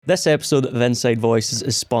This episode of Inside Voices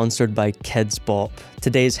is sponsored by Kids Bop,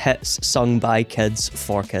 today's hits sung by kids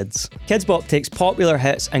for kids. Kids Bop takes popular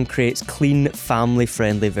hits and creates clean,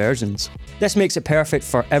 family-friendly versions. This makes it perfect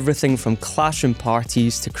for everything from classroom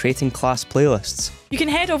parties to creating class playlists. You can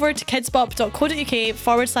head over to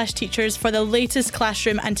kidsbop.co.uk/teachers for the latest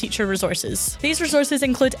classroom and teacher resources. These resources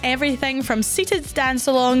include everything from seated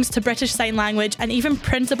dance-alongs to British Sign Language and even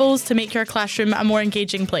printables to make your classroom a more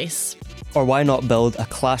engaging place. Or why not build a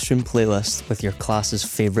classroom playlist with your class's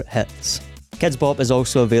favourite hits? Kids Bop is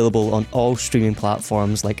also available on all streaming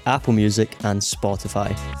platforms like Apple Music and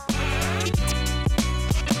Spotify.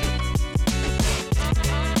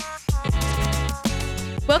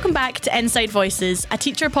 Welcome back to Inside Voices, a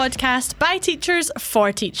teacher podcast by teachers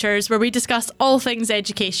for teachers, where we discuss all things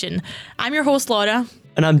education. I'm your host, Laura.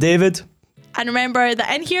 And I'm David. And remember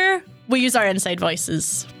that in here, we use our inside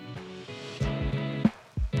voices.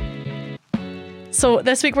 So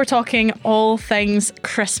this week we're talking all things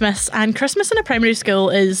Christmas, and Christmas in a primary school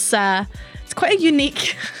is it's quite a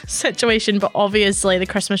unique situation, but obviously the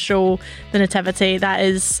Christmas show, the Nativity, that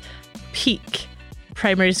is peak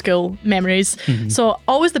primary school memories. Mm-hmm. So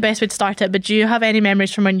always the best way to start it, but do you have any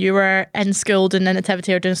memories from when you were in school doing the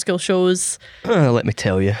Nativity or doing school shows? Let me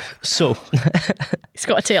tell you. So he's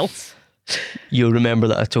got a tale. You'll remember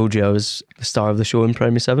that I told you I was the star of the show in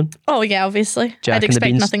Primary 7? Oh yeah, obviously. I'd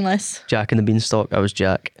expect nothing less. Jack and the Beanstalk, I was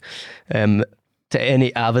Jack. To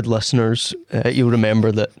any avid listeners, you'll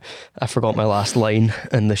remember that I forgot my last line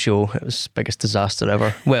in the show. It was the biggest disaster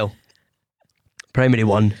ever. Well, Primary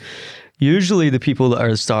 1. Usually the people that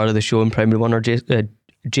are the star of the show in Primary 1 are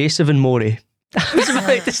Joseph and Maury. I was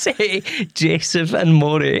about to say Joseph and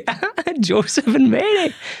Maury. Joseph and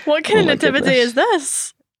Mary. What kind of nativity is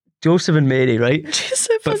this? Joseph and Mary, right?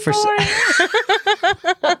 Joseph and Maury.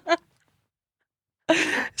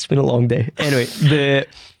 It's been a long day. Anyway, the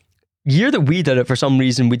year that we did it, for some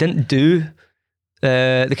reason, we didn't do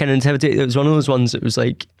the kind of nativity. It was one of those ones that was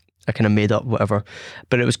like, I kind of made up whatever,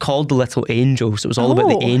 but it was called The Little Angel, so it was all about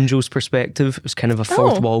the angel's perspective. It was kind of a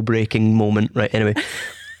fourth wall breaking moment, right? Anyway,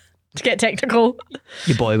 to get technical,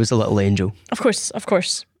 your boy was a little angel. Of course.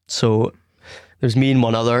 So there's me and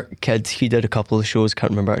one other kid. He did a couple of shows, can't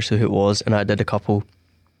remember actually who it was, and I did a couple.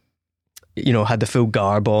 You know, had the full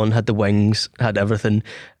garb on, had the wings, had everything,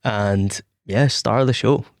 and yeah, star of the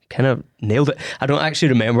show. Kind of nailed it. I don't actually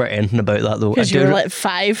remember anything about that though. Because you were like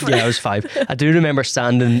 5. Yeah, I was 5. I do remember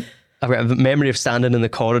standing, I have a memory of standing in the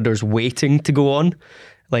corridors waiting to go on.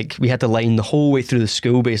 Like we had to line the whole way through the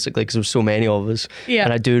school basically because there was so many of us. Yeah.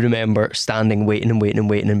 And I do remember standing, waiting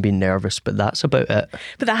and being nervous, but that's about it.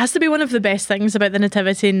 But that has to be one of the best things about the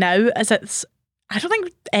Nativity now, is I don't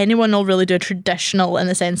think anyone will really do a traditional in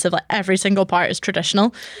the sense of like every single part is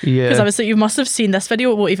traditional. Yeah. Because obviously you must have seen this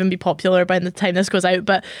video. It won't even be popular by the time this goes out.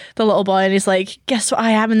 But the little boy and he's like, guess what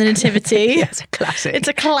I am in the Nativity? Yeah, it's a classic. It's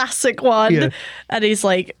a classic one. Yeah. And he's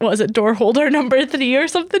like, what is it, door holder number 3 or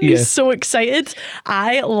something? Yeah. He's so excited.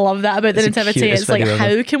 I love that about the Nativity. It's like,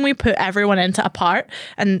 how can we put everyone into a part?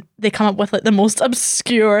 And they come up with like the most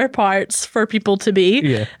obscure parts for people to be.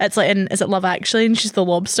 Yeah. It's like, is it Love Actually? And she's the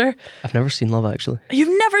lobster. I've never seen Love Actually.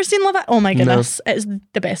 You've never seen Love Actually? Oh my goodness. No. It's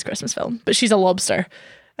the best Christmas film. But she's a lobster.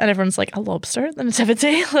 And everyone's like, a lobster? The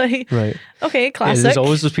Nativity? Like, right. Okay, classic. Yeah, there's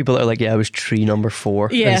always those people that are like, yeah, I was tree number 4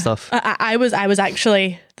 and stuff. I was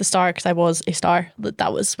actually the star because I was a star.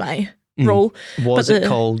 That was my role. Was it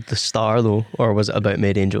called The Star though? Or was it about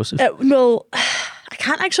Mary and Joseph? Well, I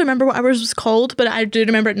can't actually remember what ours was called, but I do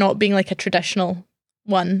remember it not being like a traditional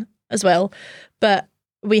one as well. But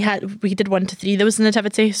we did 1 to 3. There was the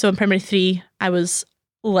Nativity. So in Primary 3, I was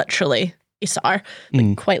literally a star,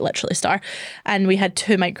 like quite literally star. And we had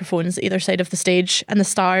 2 microphones either side of the stage, and the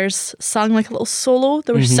stars sung like a little solo.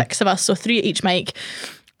 There were 6 of us, so 3 at each mic.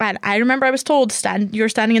 And I remember I was told, you're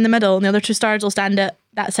standing in the middle, and the other 2 stars will stand at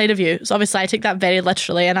that side of you. So obviously I take that very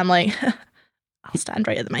literally, and I'm like, I'll stand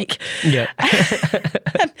right at the mic. Yeah.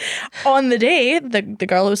 On the day, the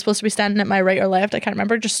girl who was supposed to be standing at my right or left, I can't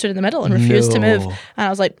remember, just stood in the middle and refused to move. And I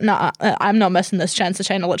was like, nah, I'm not missing this chance to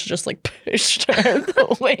shine. I literally just like pushed her out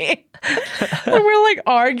the way. And we're like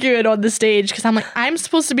arguing on the stage because I'm like, I'm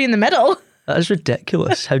supposed to be in the middle. That is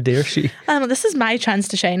ridiculous. How dare she? This is my chance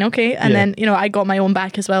to shine, okay? And then, you know, I got my own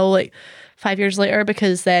back as well, like 5 years later,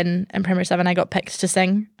 because then in Primary 7 I got picked to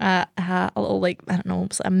sing a little, like, I don't know, it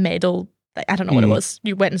was a medal. I don't know what it was.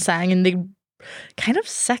 You went and sang, and they kind of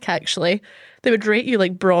sick actually. They would rate you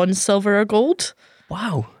like bronze, silver, or gold.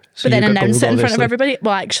 Wow. So but then you got announced gold, it in front of obviously. everybody.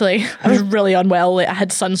 Well, actually, I was really unwell. Like, I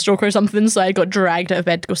had sunstroke or something, so I got dragged out of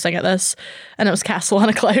bed to go sing at this. And it was Castle on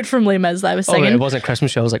a Cloud from Les Mis that I was Oh, singing. right, it wasn't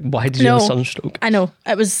Christmas show. I was like, why did you have a sunstroke? I know.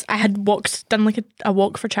 It was. I had done like a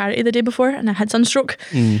walk for charity the day before, and I had sunstroke.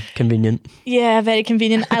 Convenient. Yeah, very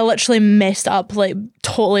convenient. I literally messed up, like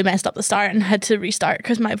totally messed up the start, and had to restart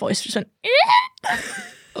because my voice just went.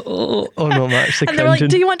 Oh no, I'm actually And they were like, cringing.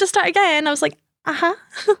 "Do you want to start again?" I was like, "Uh-huh,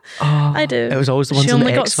 I do." It was always the ones in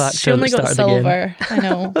the X Factor. She only that got started again. silver. I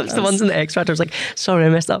know. It was the ones in the X Factor. I was like, sorry, I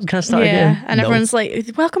messed up. Can I start Yeah, again? and No. everyone's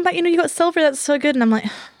like, "Welcome back. You know, you got silver. That's so good." And I'm like,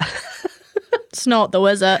 "It's not, though,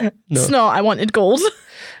 is it? No. It's not. I wanted gold."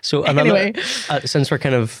 So another, Anyway. since we're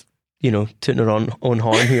kind of, tooting our own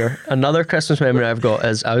horn here, another Christmas memory I've got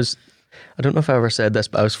is I don't know if I ever said this,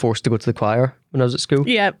 but I was forced to go to the choir when I was at school.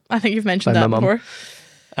 Yeah, I think you've mentioned By that my mum. before.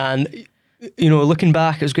 And, looking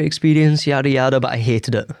back, it was a great experience, yada, yada, but I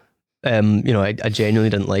hated it. I genuinely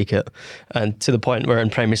didn't like it. And to the point where in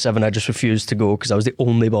primary 7, I just refused to go because I was the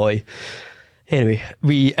only boy. Anyway,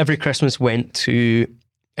 we every Christmas went in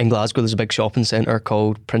Glasgow, there's a big shopping centre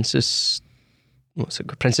called Princess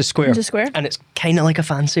Square. Princess Square. And it's kind of like a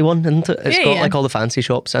fancy one, isn't it? It's Yeah, got yeah. like all the fancy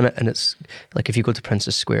shops in it. And it's like, if you go to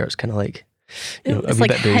Princess Square, it's kind of like, a It's wee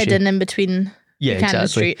like bit bougie. hidden in between Yeah, Cannon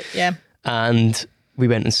exactly. Street. Yeah. And we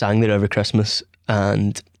went and sang there every Christmas.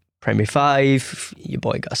 And primary 5, your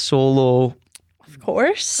boy got a solo, Of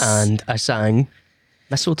course. and I sang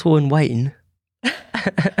Mistletoe and Wine,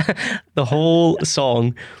 the whole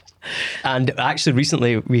song. And actually,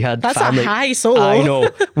 recently we had That's family. a high solo. I know.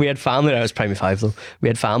 We had family. I was primary 5 though. We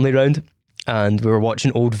had family round. And we were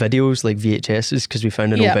watching old videos like VHSs because we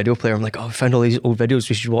found an Yeah. old video player. I'm like, oh, we found all these old videos.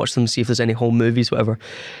 We should watch them, see if there's any home movies, whatever.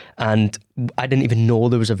 And I didn't even know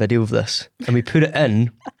there was a video of this. And we put it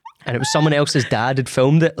in, and it was someone else's dad had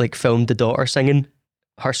filmed it, like filmed the daughter singing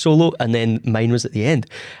her solo, and then mine was at the end.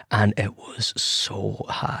 And it was so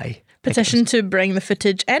high. Petition to bring the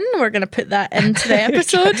footage in. We're going to put that into the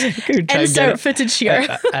episode. Try and get Insert it. footage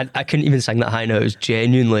here. I couldn't even sing that high now. It was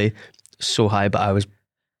genuinely so high, but I was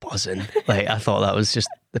buzzing. Like, I thought that was just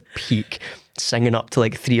the peak, singing up to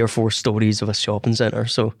like 3 or 4 stories of a shopping centre.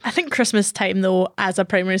 So I think Christmas time, though, as a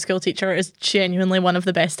primary school teacher, is genuinely one of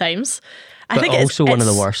the best times. I but think also it's one of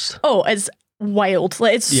the worst. Oh, it's wild.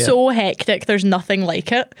 Like, it's Yeah. so hectic. There's nothing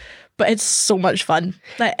like it, but it's so much fun.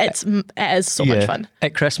 Like, it is so much fun.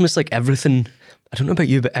 At Christmas, like everything, I don't know about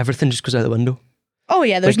you, but everything just goes out the window. Oh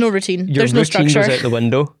yeah, there's Like, no routine. Your There's no routine structure. goes out the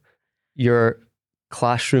window. Your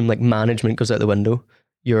classroom, like management, goes out the window.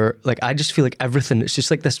 Your, like, I just feel like everything, it's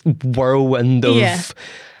just like this whirlwind of Yeah.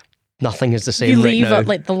 nothing is the same You right leave now. at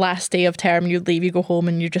like the last day of term, you leave, you go home,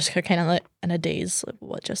 and you're just kind of like in a daze. Like,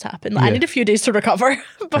 what just happened? Like, I Yeah. need a few days to recover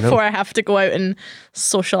before I have to go out and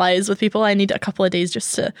socialize with people. I need a couple of days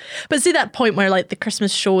just to. But see that point where like the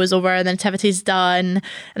Christmas show is over and the nativity's done,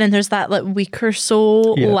 and then there's that like week or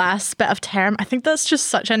so Yeah. last bit of term. I think that's just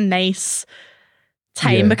such a nice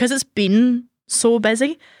time Yeah. because it's been so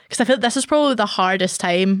busy. Because I feel like this is probably the hardest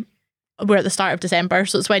time. We're at the start of December,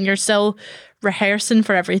 so it's when you're still rehearsing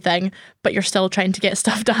for everything, but you're still trying to get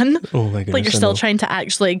stuff done. Oh my goodness. Like, you're I still know. trying to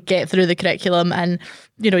actually get through the curriculum, and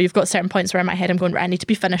you've got certain points where in my head I'm going, I need to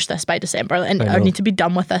be finished this by December, and I I know. need to be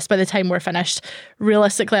done with this by the time we're finished.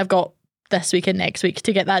 Realistically, I've got this week and next week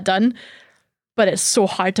to get that done, but it's so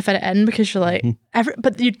hard to fit it in because you're like,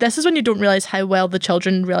 this is when you don't realize how well the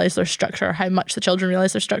children realize their structure, or how much the children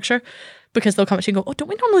realize their structure, because they'll come up to you and go, oh, don't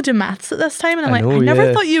we normally do maths at this time? And I'm I like, know, I never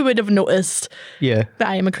yeah. thought you would have noticed Yeah, that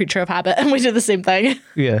I am a creature of habit and we do the same thing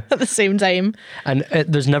yeah. at the same time. And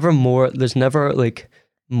there's never like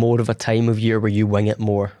more of a time of year where you wing it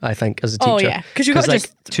more, I think, as a teacher. Oh, yeah, because you've got to like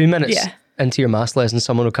just 2 minutes yeah. into your maths lesson,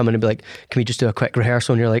 someone will come in and be like, can we just do a quick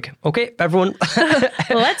rehearsal? And you're like, okay, everyone,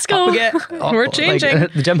 let's up go. we get. We're changing.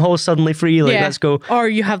 Like, the gym hall's suddenly free, like, Yeah. let's go. Or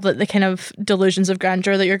you have like the kind of delusions of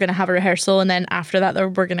grandeur that you're going to have a rehearsal, and then after that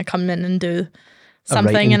we're going to come in and do A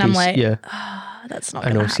something, writing and I'm piece, like, yeah. that's not I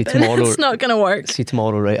going to know, see, happen. tomorrow- It's not going to work. See,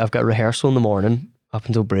 tomorrow, right, I've got a rehearsal in the morning up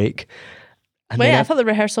until break. And Wait, then I thought the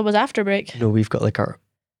rehearsal was after break. no, we've got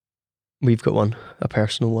one, a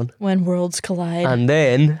personal one. When worlds collide. And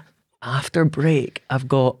then after break, I've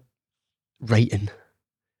got writing.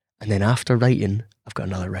 And then after writing, I've got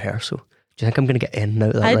another rehearsal. Do you think I'm going to get in and out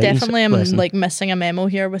of that I writing definitely am lesson? like missing a memo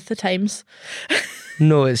here with the times.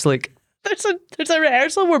 No, it's like, There's a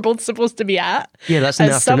rehearsal we're both supposed to be at. yeah, that's in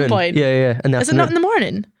the At some afternoon. point. Yeah, in the Is it afternoon. not in the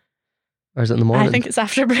morning? Or is it in the morning? I think it's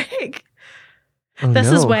after break. Oh,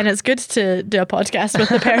 This is no. when it's good to do a podcast with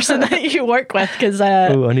the person that you work with, because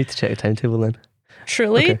Oh, I need to check the timetable then.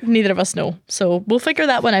 Truly, Okay. neither of us know. So we'll figure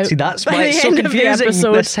that one out. See, that's by why it's the so end of the confusing.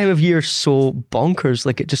 episode. This time of year is so bonkers.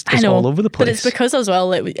 Like, it just I is know, all over the place. but it's because as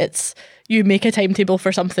well, it's you make a timetable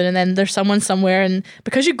for something and then there's someone somewhere, and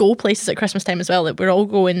because you go places at Christmas time as well, like we're all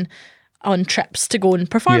going on trips to go and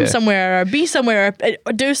perform Yeah. somewhere or be somewhere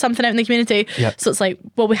or do something out in the community. Yep. So it's like,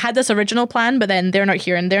 well, we had this original plan, but then they're not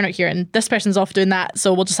here and this person's off doing that,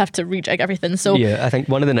 so we'll just have to rejig everything. So yeah, I think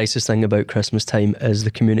one of the nicest thing about Christmas time is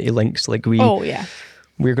the community links. Like, oh yeah,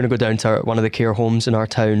 we're going to go down to one of the care homes in our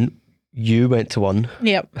town. You went to one.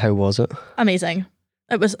 yep, How was it? amazing.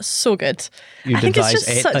 It was so good. You'd I think it's advise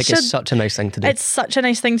just it. Like, it's such a nice thing to do. It's such a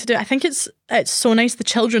nice thing to do. I think it's so nice. The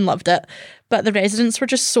children loved it, but the residents were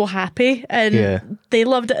just so happy and Yeah. they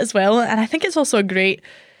loved it as well. And I think it's also a great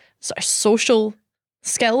sort of social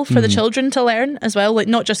skill for the children to learn as well. Like,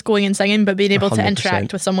 not just going and singing, but being able to 100%.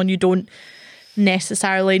 interact with someone you don't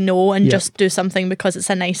necessarily know and Yeah. just do something because it's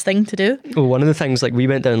a nice thing to do. Well, one of the things, like, we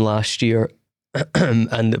went down last year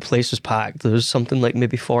and the place was packed. There was something like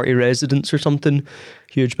maybe 40 residents or something,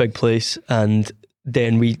 huge big place. And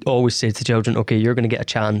then we always say to children, okay, you're going to get a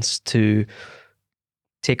chance to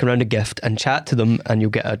take around a gift and chat to them, and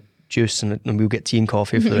you'll get a juice and we'll get tea and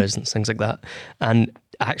coffee for the residents, things like that. And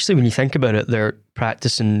actually, when you think about it, they're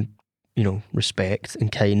practicing, respect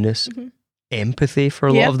and kindness, empathy for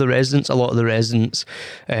a lot of the residents. A lot of the residents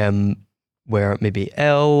were maybe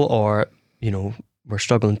ill or, we're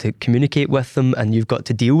struggling to communicate with them, and you've got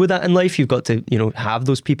to deal with that in life. You've got to, have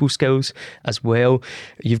those people skills as well.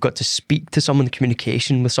 You've got to speak to someone,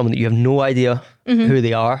 communication with someone that you have no idea who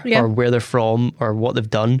they are or where they're from or what they've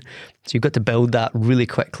done. So you've got to build that really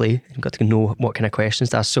quickly. You've got to know what kind of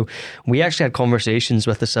questions to ask. So we actually had conversations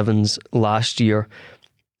with the Sevens last year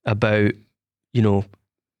about,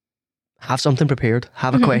 have something prepared,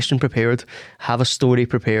 have a question prepared, have a story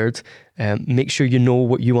prepared, make sure you know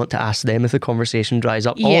what you want to ask them if the conversation dries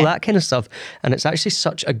up, all that kind of stuff. And it's actually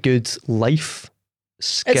such a good life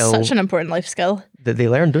skill. It's such an important life skill. That they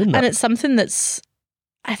learn doing that. And it's something that's,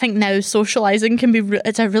 I think now socialising can be,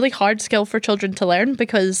 it's a really hard skill for children to learn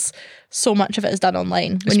because so much of it is done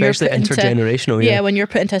online. Especially intergenerational, yeah, when you're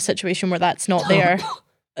put into a situation where that's not there.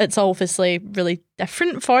 It's obviously really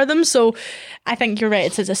different for them. So I think you're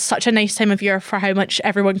right. It's such a nice time of year for how much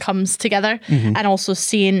everyone comes together. And also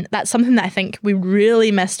seeing, that's something that I think we really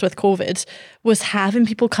missed with COVID, was having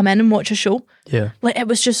people come in and watch a show. Yeah. Like, it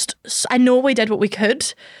was just, I know we did what we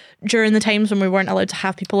could during the times when we weren't allowed to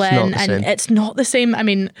have people in, and it's not the same. I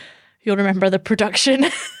mean, you'll remember the production.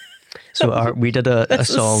 So we did a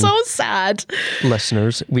song. So sad.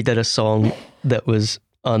 Listeners, we did a song that was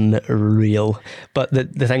unreal, but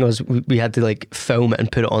the thing was, we had to like film it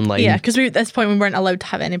and put it online. Yeah, because at this point we weren't allowed to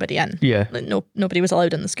have anybody in. Yeah, like, nobody was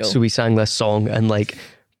allowed in the school. So we sang this song and like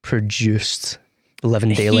produced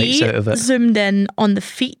living daylights out of it. Zoomed in on the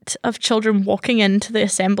feet of children walking into the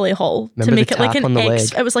assembly hall. Remember to make the it like tap an on the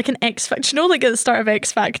X. leg? It was like an X Factor, like at the start of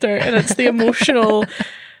X Factor, and it's the emotional.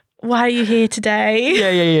 Why are you here today?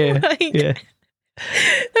 Yeah. Like, yeah.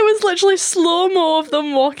 There was literally slow-mo of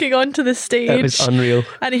them walking onto the stage. It was unreal.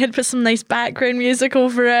 And he had put some nice background music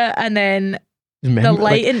over it, and then Remember, the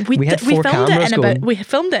lighting. like, we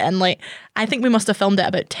filmed it in like, I think we must have filmed it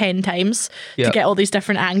about 10 times to Yep. get all these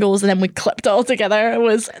different angles, and then we clipped it all together. There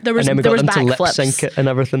was and then we there got was them to lip backflips. sync it and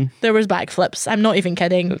everything. There was backflips. I'm not even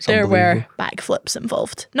kidding. It's There were unbelievable. backflips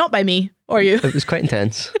involved. Not by me or you. It was quite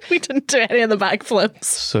intense. We didn't do any of the backflips.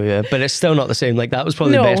 So yeah, but it's still not the same. Like, that was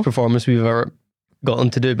probably No. the best performance we've ever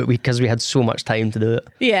gotten to do, but because we had so much time to do it.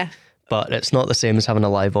 Yeah. But it's not the same as having a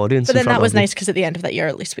live audience. But in then front that was of you. nice because at the end of that year,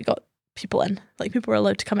 at least we got people in. Like, people were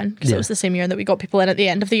allowed to come in because Yeah. it was the same year that we got people in at the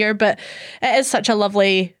end of the year. But it is such a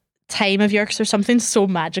lovely time of year because there's something so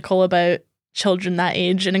magical about children that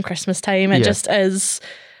age and in Christmas time. It Yeah. just is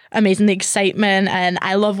amazing, the excitement. And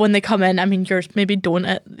I love when they come in. I mean, yours maybe don't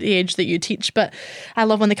at the age that you teach, but I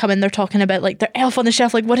love when they come in, they're talking about like their elf on the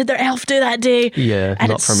shelf, like what did their elf do that day? Yeah, And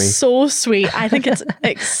not it's for me. so sweet. I think it's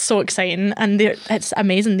so exciting, and it's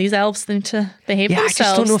amazing. These elves need to behave Yeah, I themselves.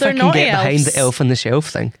 just don't know if They're I can naughty get behind elves. the elf on the shelf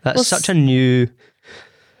thing. That's Well, such a new.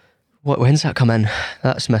 When's that come in?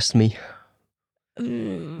 That's missed me.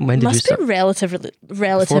 When did you Must start? be relatively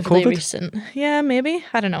COVID? recent. Yeah, maybe.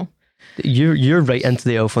 I don't know. You're right into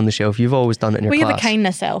the elf on the shelf. You've always done it in your We class. have a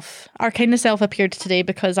kindness elf. Our kindness elf appeared today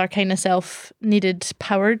because our kindness elf needed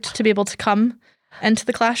powered to be able to come into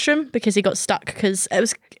the classroom because he got stuck because it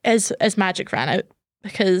was his magic ran out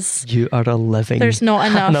because You are a living there's not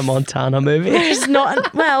enough. Hannah Montana movie. There's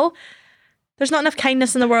not there's not enough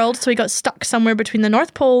kindness in the world, so he got stuck somewhere between the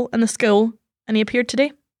North Pole and the school, and he appeared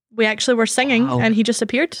today. We actually were singing, Wow. and he just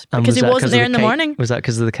appeared And because he was that wasn't 'cause of there in the morning. Was that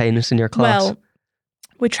because of the kindness in your class? Well,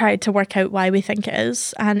 we tried to work out why we think it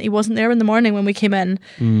is, and he wasn't there in the morning when we came in.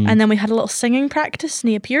 And then we had a little singing practice and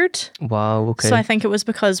he appeared. Wow, okay. So I think it was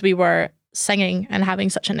because we were singing and having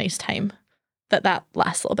such a nice time that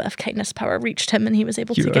last little bit of kindness power reached him and he was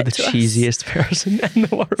able to get to us. You are the cheesiest person in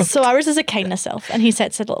the world. So ours is a kindness elf, and he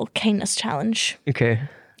sets a little kindness challenge. Okay.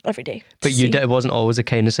 Every day. But it wasn't always a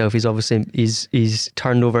kindness elf. He's obviously he's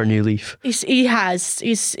turned over a new leaf. He's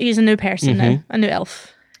a new person now, a new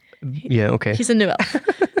elf. Yeah, okay. He's a new elf.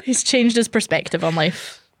 He's changed his perspective on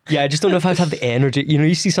life. Yeah, I just don't know if I'd have the energy. You know,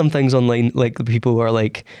 you see some things online, like the people who are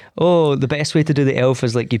like, oh, the best way to do the elf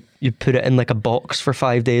is like you put it in like a box for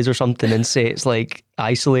 5 days or something and say it's like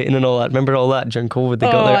isolating and all that. Remember all that during COVID?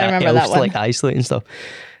 They got their elves to like isolate and stuff.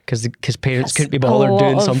 Because parents couldn't be bothered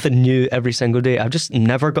doing something new every single day. I've just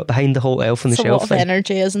never got behind the whole elf on the shelf thing. It's a lot of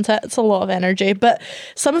energy, isn't it? It's a lot of energy. But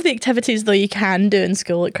some of the activities, though, you can do in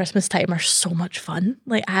school at Christmas time are so much fun.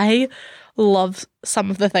 Like, I love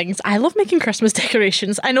some of the things. I love making Christmas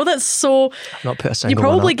decorations. I know that's so... I've not put a single You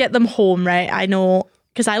probably one up. Get them home, right? I know...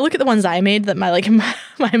 Because I look at the ones I made that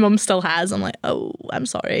my mum still has. I'm like, oh, I'm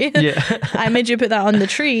sorry. Yeah. I made you put that on the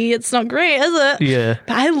tree. It's not great, is it? Yeah.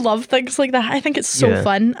 But I love things like that. I think it's so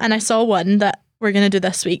fun. And I saw one that we're going to do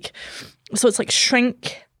this week. So it's like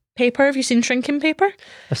shrink paper. Have you seen shrinking paper?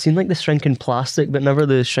 I've seen like the shrinking plastic, but never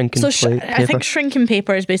the shrinking paper. I think shrinking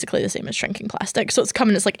paper is basically the same as shrinking plastic. So it's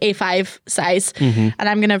it's like A5 size. And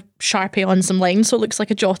I'm going to Sharpie on some lines so it looks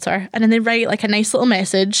like a jotter. And then they write like a nice little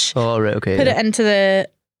message. Oh, right, okay. Put it into the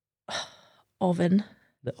oven.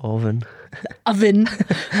 The oven. Oven.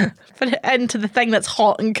 Put it into the thing that's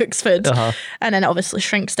hot and cooks food. And then it obviously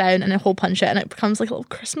shrinks down and a hole punch it and it becomes like a little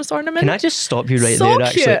Christmas ornament. Can I just stop you right So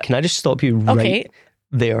there, cute. actually? Can I just stop you right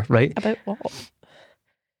there, right? About what?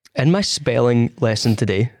 In my spelling lesson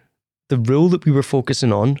today, the rule that we were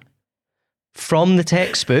focusing on from the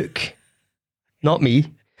textbook, not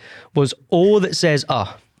me, was O that says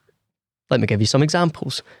Let me give you some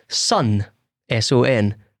examples. Sun,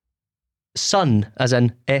 S-O-N. Sun, as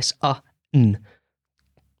in S-A-N.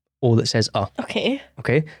 O that says Okay.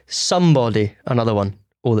 Okay. Somebody, another one.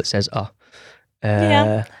 O that says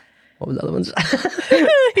Yeah. What were the other ones?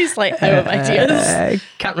 He's like, out of ideas.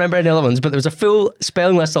 Can't remember any other ones, but there was a full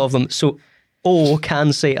spelling list of them. So O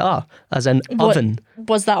can say as in oven.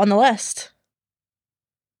 Was that on the list?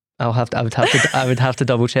 I would have to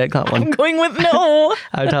double check that one. I'm going with no.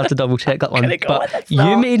 I would have to double check that one. But you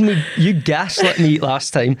not. you gaslit me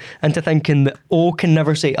last time into thinking that O can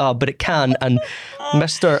never say but it can. And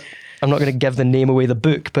Mr. I'm not going to give the name away the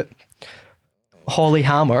book, but Holly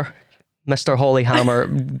Hammer, Mr. Holly Hammer,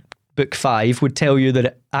 book 5 would tell you that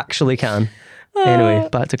it actually can. Anyway,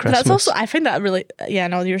 back to Christmas. That's also, I find that really, I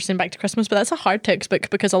know you were saying back to Christmas, but that's a hard textbook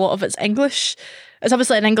because a lot of it's English. It's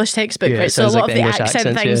obviously an English textbook, right? So a lot of the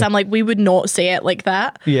accent things, I'm like, we would not say it like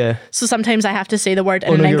that. Yeah. So sometimes I have to say the word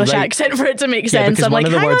in an English accent for it to make sense. I'm like,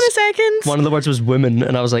 hang on a second. One of the words was woman,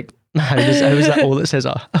 and I was like, how is that all that says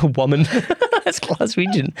a woman? That's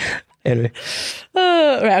Glaswegian. Anyway.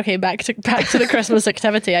 Right, okay, back to the Christmas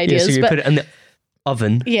activity ideas. Yeah, so you put it in the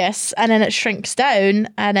oven. Yes, and then it shrinks down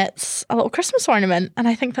and it's a little Christmas ornament, and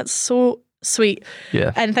I think that's so sweet.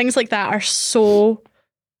 Yeah. And things like that are so,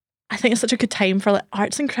 I think it's such a good time for like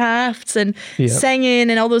arts and crafts and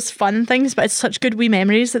singing and all those fun things, but it's such good wee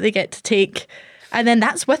memories that they get to take. And then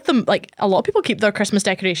that's with them. Like a lot of people keep their Christmas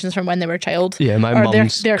decorations from when they were a child. Yeah, my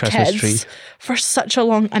mum's their Christmas kids tree. For such a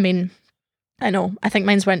long, I mean, I know. I think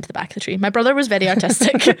mine's went to the back of the tree. My brother was very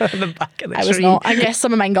artistic. The back of the tree. I was not. I guess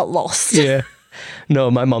some of mine got lost. Yeah. No,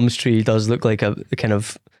 my mum's tree does look like a kind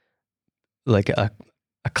of like a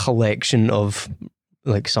collection of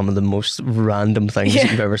like some of the most random things that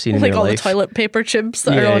you've ever seen in your life. Like all the toilet paper tubes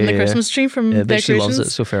that are on the Christmas tree from but decorations. she loves it,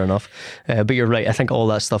 so fair enough. But you're right. I think all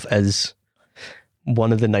that stuff is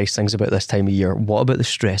one of the nice things about this time of year. What about the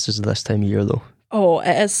stresses of this time of year, though? Oh,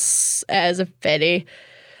 it is a very...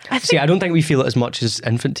 I don't think we feel it as much as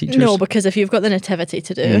infant teachers. No, because if you've got the nativity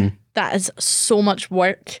to do, that is so much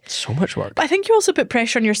work. So much work. But I think you also put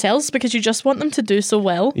pressure on yourselves because you just want them to do so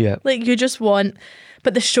well. Yeah. Like you just want...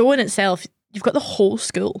 But the show in itself, you've got the whole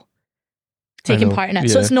school taking part in it.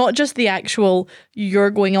 Yeah. So it's not just the actual you're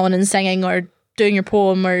going on and singing or doing your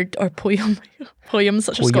poem or poem. Poem's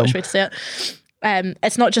such a Scottish way to say it.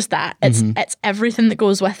 It's not just that. It's everything that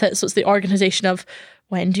goes with it. So it's the organisation of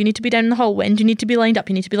when do you need to be down in the hall? When do you need to be lined up?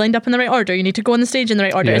 You need to be lined up in the right order. You need to go on the stage in the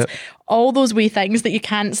right order. It's all those wee things that you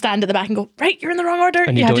can't stand at the back and go, right, you're in the wrong order.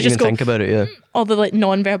 And you have don't to just even think about it, all the like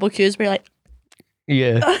non-verbal cues where you're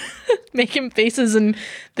like, making faces and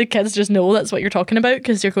the kids just know that's what you're talking about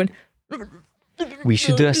because you're going, We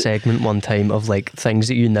should do a segment one time of like things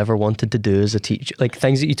that you never wanted to do as a teacher, like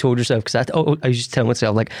things that you told yourself. Because I used to tell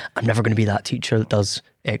myself like, I'm never going to be that teacher that does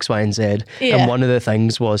X, Y, and Z. Yeah. And one of the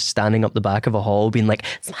things was standing up the back of a hall, being like,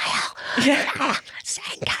 smile. Yeah.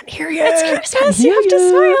 Saying, can't hear you. It's Christmas, you have to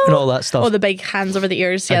smile. And all that stuff. Oh, the big hands over the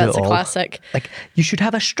ears. Yeah, that's a classic. Like, you should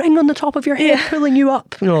have a string on the top of your head pulling you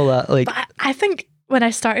up and all that. Like, but I think when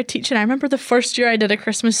I started teaching, I remember the first year I did a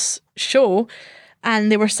Christmas show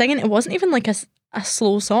and they were singing, it wasn't even like a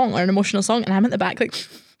slow song or an emotional song, and I'm at the back like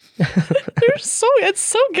it's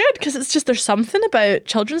so good because it's just there's something about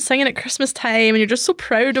children singing at Christmas time and you're just so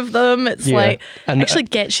proud of them. It's like and actually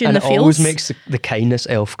gets you in the feels. And it always makes the kindness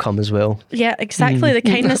elf come as well. Yeah, exactly. The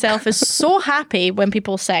kindness elf is so happy when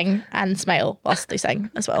people sing and smile whilst they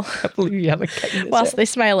sing as well. I believe you have a kindness whilst elf. They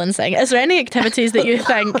smile and sing. Is there any activities that you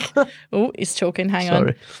think oh, he's choking, hang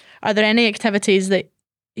on. Are there any activities that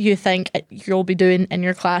you think you'll be doing in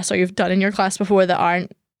your class or you've done in your class before that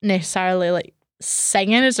aren't necessarily like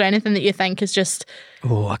singing? Is there anything that you think is just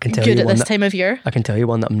I can tell good you at this time of year? I can tell you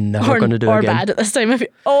one that I'm never going to do or again. Or bad at this time of year.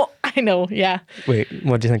 Oh, I know, yeah. Wait,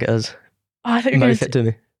 what do you think it is? Oh, I think Mouth it to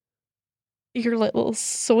me. Your little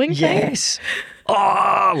sewing thing? Yes.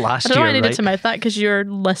 Oh, last year, I don't know I needed to mouth that because you're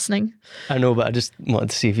listening. I know, but I just wanted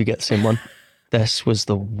to see if you get the same one. This was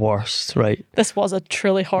the worst, right? This was a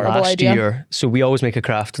truly horrible idea. Last year, so we always make a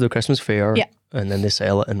craft to the Christmas fair, yeah, and then they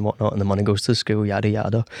sell it and whatnot, and the money goes to the school, yada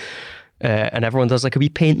yada. And everyone does like a wee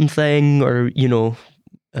painting thing, or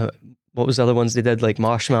what was the other ones they did, like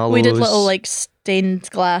marshmallows. We did little like stained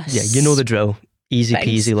glass. Yeah, you know the drill. Easy things.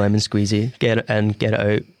 peasy lemon squeezy. Get it in, get it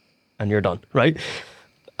out, and you're done, right?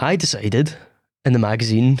 I decided in the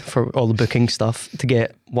magazine for all the booking stuff to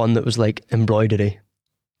get one that was like embroidery.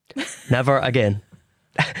 Never again.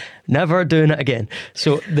 Never doing it again.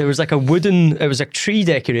 So there was like it was a tree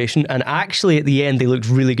decoration, and actually at the end they looked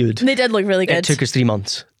really good. They did look really good. It took us 3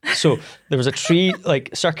 months. So there was a tree, like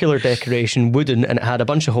circular decoration, wooden, and it had a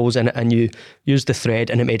bunch of holes in it, and you used the thread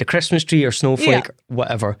and it made a Christmas tree or snowflake,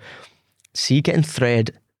 whatever. See, getting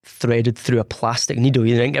threaded through a plastic needle.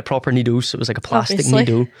 You didn't get proper needles, so it was like a plastic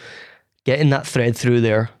needle. Getting that thread through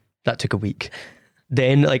there, that took a week.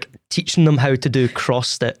 Then like teaching them how to do cross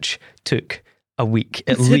stitch took a week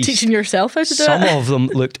at least. Teaching yourself how to do it? Some of them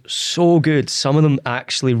looked so good. Some of them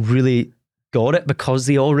actually really got it because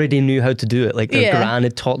they already knew how to do it. Like their gran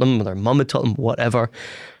had taught them, or their mum had taught them, whatever.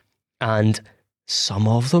 And some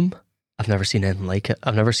of them, I've never seen anything like it.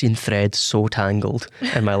 I've never seen thread so tangled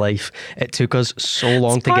in my life. It took us so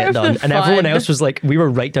long to get done. And everyone else was like, we were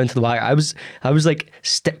right down to the wire. I was like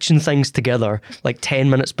stitching things together like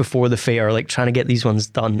 10 minutes before the fair, like trying to get these ones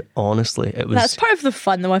done. Honestly, it was. That's part of the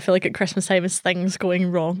fun though, I feel like at Christmas time, is things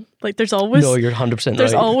going wrong. Like there's always. No, you're 100% right.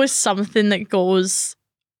 There's always something that goes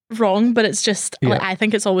wrong, but it's just like, I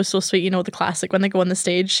think it's always so sweet, the classic when they go on the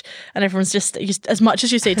stage and everyone's just as much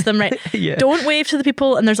as you say to them, right, don't wave to the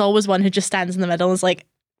people, and there's always one who just stands in the middle and is like,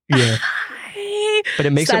 but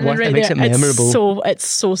it makes it work, it makes it memorable. It's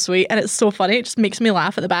so sweet and it's so funny. It just makes me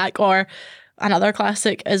laugh at the back. Or another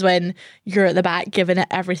classic is when you're at the back giving it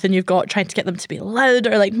everything you've got, trying to get them to be loud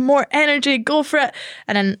or like more energy, go for it,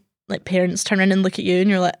 and then like parents turn around and look at you and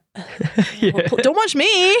you're like, don't watch me.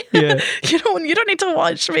 You don't need to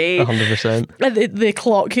watch me. 100%. And they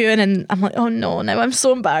clock you in, and I'm like, oh no, now I'm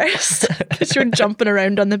so embarrassed because you're jumping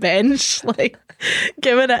around on the bench, like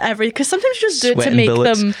giving it because sometimes you just do it to make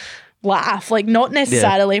them laugh, like not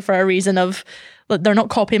necessarily for a reason of like they're not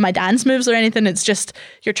copying my dance moves or anything. It's just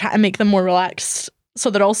you're trying to make them more relaxed, so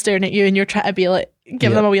they're all staring at you and you're trying to be like,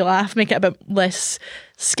 give them a wee laugh, make it a bit less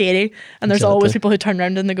scary. And there's always people who turn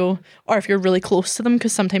around and they go, or if you're really close to them,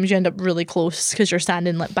 because sometimes you end up really close because you're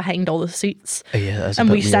standing like behind all the seats. And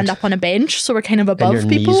we stand up on a bench, so we're kind of above and your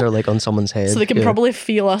people. Knees are like on someone's head, so they can probably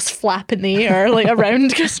feel us flap in the air like around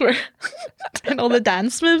because we're doing all the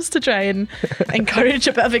dance moves to try and encourage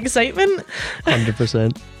a bit of excitement.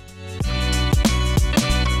 100%.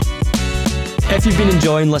 If you've been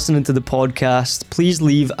enjoying listening to the podcast, please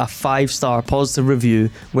leave a 5-star positive review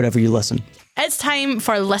wherever you listen. It's time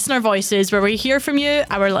for Listener Voices, where we hear from you,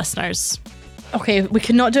 our listeners. Okay, we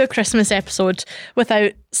could not do a Christmas episode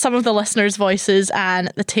without some of the listeners' voices and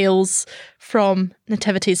the tales from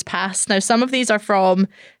nativities past. Now, some of these are from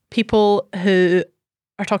people who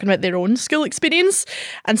are talking about their own school experience,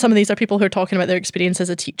 and some of these are people who are talking about their experience as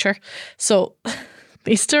a teacher. So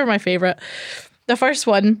these two are my favourite. The first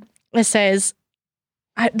one, it says,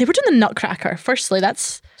 they were doing the Nutcracker. Firstly,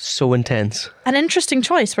 that's so intense. An interesting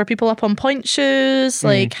choice. Were people up on point shoes?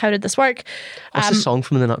 Like, how did this work? What's the song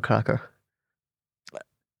from the Nutcracker?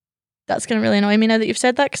 That's going to really annoy me now that you've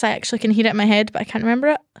said that, because I actually can hear it in my head, but I can't remember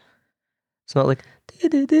it. It's not like...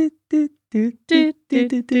 Yeah,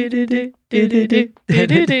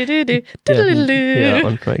 that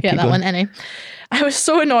one. Right, Yeah, keep that going. one. Anyway, I was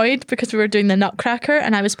so annoyed because we were doing the Nutcracker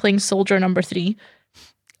and I was playing Soldier number 3.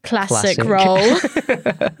 Classic role.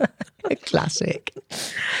 Classic.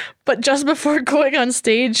 But just before going on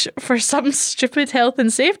stage, for some stupid health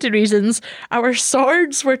and safety reasons, our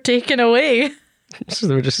swords were taken away. So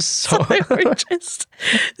they were just so. They were just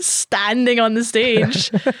standing on the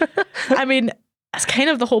stage. I mean, that's kind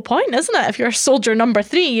of the whole point, isn't it? If you're a soldier number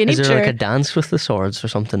 3, you need Is there your... like a dance with the swords or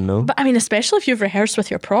something? No. But I mean, especially if you've rehearsed with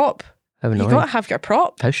your prop. How You annoying. got to have your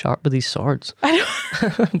prop. How sharp were these swords? I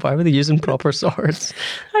don't... Why were they using proper swords?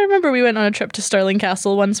 I remember we went on a trip to Stirling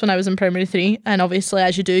Castle once when I was in primary 3, and obviously,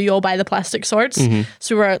 as you do, you all buy the plastic swords. Mm-hmm.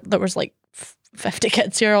 So there was like 50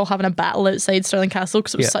 kids here all having a battle outside Stirling Castle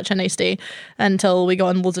because it was such a nice day until we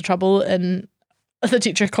got in loads of trouble and the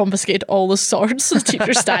teacher confiscated all the swords. The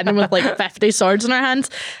teacher standing with like 50 swords in her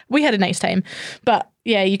hands. We had a nice time. But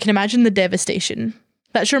yeah, you can imagine the devastation.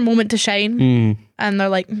 That's your moment to shine. And they're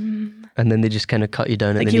like... And then they just kind of cut you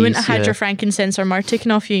down at the knees. You wouldn't have had your frankincense or myrrh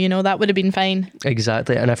taken off you, you know, that would have been fine.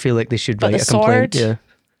 Exactly. And I feel like they should But write the a complaint. sword,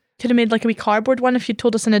 could have made like a wee cardboard one if you'd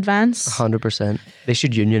told us in advance. 100%. They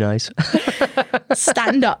should unionise.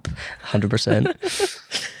 Stand up. 100%.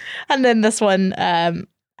 And then this one,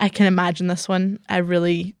 I can imagine this one. I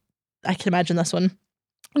can imagine this one.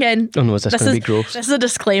 Again, Oh no, is this going to be gross? this is a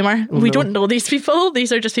disclaimer. Oh, we no. don't know these people.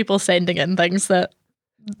 These are just people sending in things that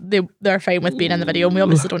they're fine with being in the video, and we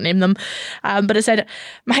obviously don't name them. But it said,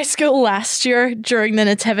 my school last year during the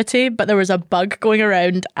nativity, but there was a bug going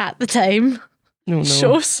around at the time. Oh, no.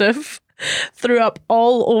 Joseph threw up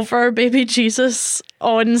all over baby Jesus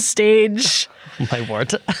on stage. My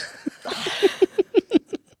word.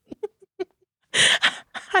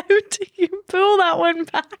 How do you pull that one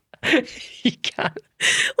back? You can't.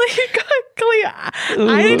 Like,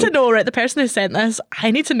 I need to know, right? The person who sent this,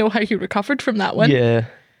 I need to know how he recovered from that one. Yeah.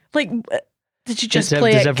 Like, did you just Does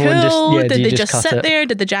play it everyone cool? do Did you they just just cut sit it? there?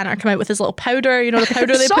 Did the janitor come out with his little powder? You know, the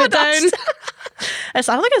powder they put down? It's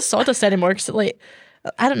not like it's sawdust anymore because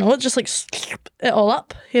I don't know, it just like it all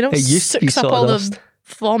up, you know, It used to be sucks up all sawdust. the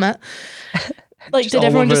vomit. Like, Just did all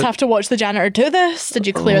everyone over just it. have to watch the janitor do this? Did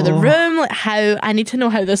you clear the room? Like, how? I need to know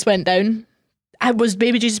how this went down. Was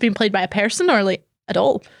Baby Jesus being played by a person or like at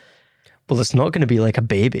all? Well, it's not going to be like a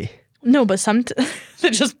baby. No, but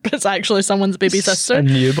it's actually someone's baby sister. A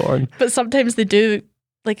newborn. But sometimes they do,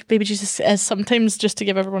 like Baby Jesus is sometimes just to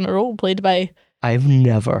give everyone a role played by I've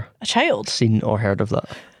never a child. seen or heard of that.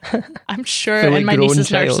 I'm sure Fully in my grown niece's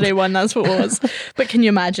child. nursery one, that's what it was. But can you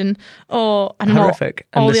imagine? Oh, I don't know. Horrific.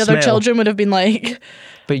 And All the other smell. children would have been like,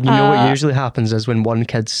 But you know what usually happens is when one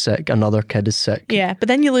kid's sick, another kid is sick. yeah. But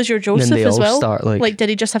then you lose your Joseph they as all well. start, like- did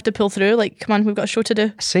he just have to pull through? Like, come on, we've got a show to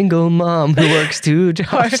do. Single mom who works 2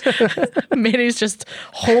 jobs. Mary's just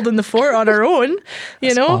holding the fort on her own. You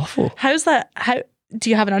That's know, awful. How's that? How do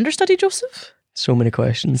you have an understudy, Joseph? So many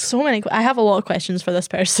questions. So many. I have a lot of questions for this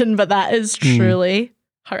person, but that is truly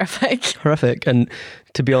horrific. Horrific. And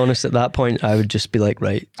to be honest, at that point, I would just be like,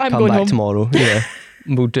 right, I'm come going back home. tomorrow. Yeah.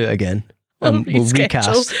 We'll do it again. We'll We'll reschedule.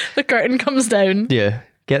 recast. The curtain comes down. Yeah.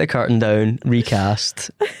 Get the curtain down,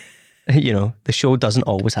 recast. You know, the show doesn't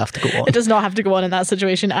always have to go on. It does not have to go on in that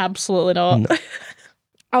situation. Absolutely not. No.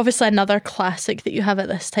 Obviously, another classic that you have at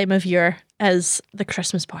this time of year is the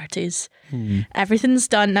Christmas parties. Everything's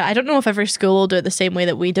done. Now, I don't know if every school will do it the same way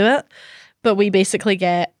that we do it, but we basically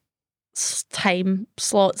get time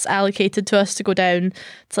slots allocated to us to go down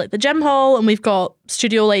to like the gym hall, and we've got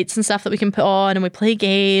studio lights and stuff that we can put on, and we play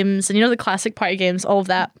games, and you know, the classic party games, all of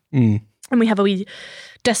that. And we have a wee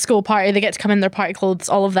disco party. They get to come in their party clothes,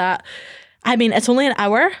 all of that. I mean, it's only an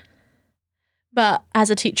hour, but as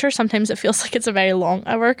a teacher, sometimes it feels like it's a very long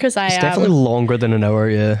hour because I It's am definitely longer than an hour,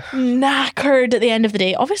 yeah. knackered at the end of the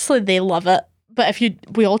day. Obviously, they love it, but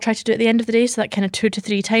we all try to do it at the end of the day, so that kind of 2 to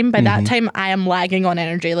 3 time. By that time, I am lagging on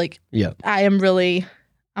energy. Like, Yeah. I am really,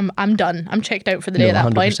 I'm done. I'm checked out for the day at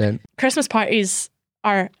that point. 100%. Christmas parties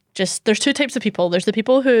are just, there's 2 types of people. There's the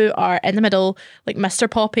people who are in the middle, like Mr.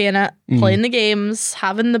 Poppy in it, playing the games,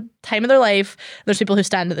 having the time of their life. There's people who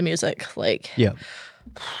stand at the music, like, Yeah.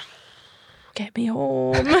 get me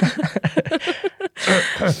home.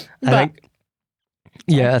 I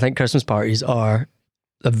think Christmas parties are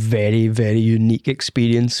a very, very unique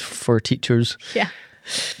experience for teachers. Yeah.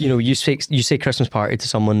 You know, you say Christmas party to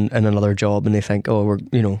someone in another job and they think, oh, we're,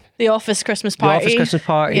 you know, The office Christmas the party. office Christmas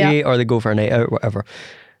party, Yeah. or they go for a night out, whatever.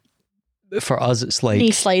 For us, it's like,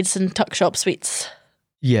 Knee slides and tuck shop sweets.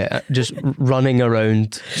 yeah, just running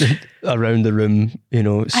around the room, you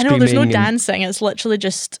know, I know there's no screaming and- dancing. It's literally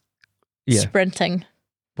just Yeah. sprinting.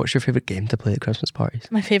 What's your favourite game to play at Christmas parties?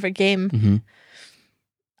 My favourite game. Mm-hmm.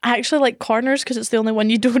 I actually like corners because it's the only one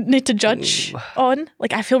you don't need to judge on.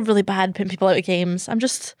 Like, I feel really bad putting people out of games. I'm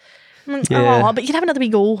like, oh, but you can have another wee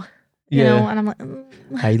go, you know? And I'm like,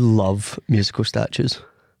 I love musical statues.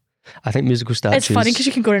 I think musical statues... It's funny because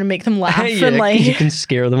you can go in and make them laugh. yeah, and like you can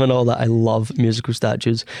scare them and all that. I love musical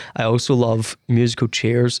statues. I also love musical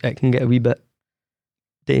chairs. It can get a wee bit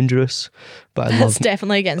dangerous, but I that's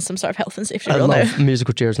definitely against some sort of health and safety rule. I love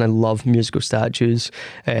musical chairs and I love musical statues.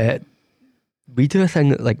 We do a thing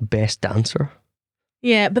that like best dancer.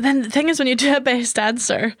 Yeah, but then the thing is, when you do a best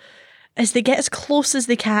dancer, is they get as close as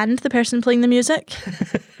they can to the person playing the music.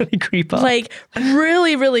 They creep up. Like,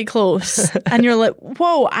 really, really close. And you're like,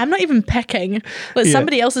 whoa, I'm not even picking. Like,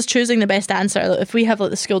 somebody else is choosing the best dancer. Like, if we have like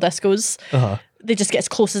the school discos, they just get as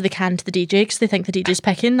close as they can to the DJ because they think the DJ's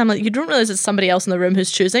picking. I'm like, you don't realise it's somebody else in the room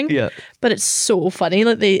who's choosing. Yeah. But it's so funny.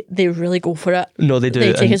 Like, they really go for it. No, they do.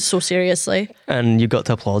 They take it so seriously. And you got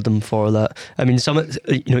to applaud them for that. I mean,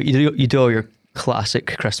 you do all your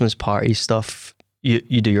classic Christmas party stuff.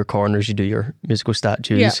 You do your corners, you do your musical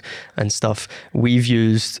statues and stuff. We've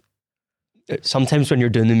used... Sometimes when you're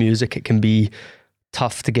doing the music, it can be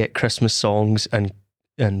tough to get Christmas songs and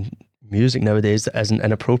music nowadays that isn't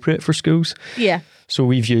inappropriate for schools. Yeah. So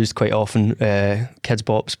we've used quite often Kids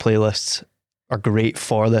Bop's playlists are great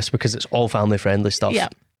for this because it's all family friendly stuff. Yeah.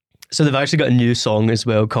 So they've actually got a new song as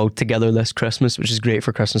well called Together This Christmas, which is great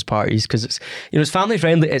for Christmas parties because it's, it's family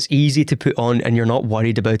friendly, it's easy to put on and you're not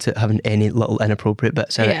worried about it having any little inappropriate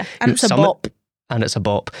bits in it. And it's a bop. And it's a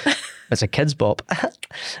bop. It's a kids bop.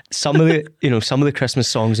 Some of the Christmas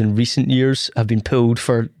songs in recent years have been pulled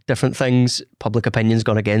for different things. Public opinion's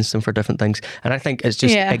gone against them for different things. And I think it's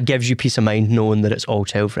just, it gives you peace of mind knowing that it's all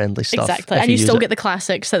child friendly stuff. Exactly. And you still get the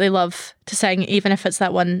classics that they love to sing, even if it's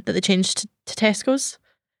that one that they changed to Tesco's.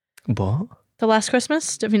 What? The Last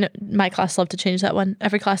Christmas. My class loved to change that one.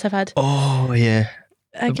 Every class I've had. Oh, yeah.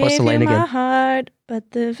 I gave you my heart,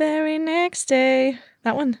 but the very next day.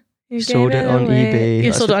 That one. You sold it on eBay.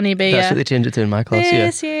 You sold it on eBay, That's what they changed it to in my class,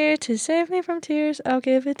 This year, to save me from tears, I'll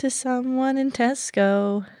give it to someone in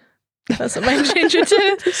Tesco. That's what mine changed it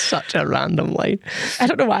to. It's such a random line. I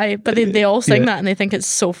don't know why, but they all sing that and they think it's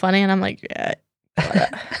so funny and I'm like, yeah, got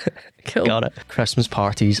it. Cool. Got it. Christmas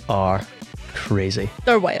parties are crazy.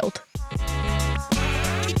 They're wild.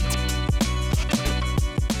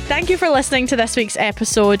 Thank you for listening to this week's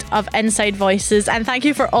episode of Inside Voices and thank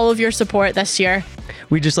you for all of your support this year.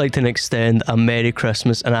 We'd just like to extend a Merry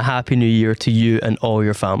Christmas and a Happy New Year to you and all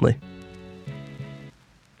your family.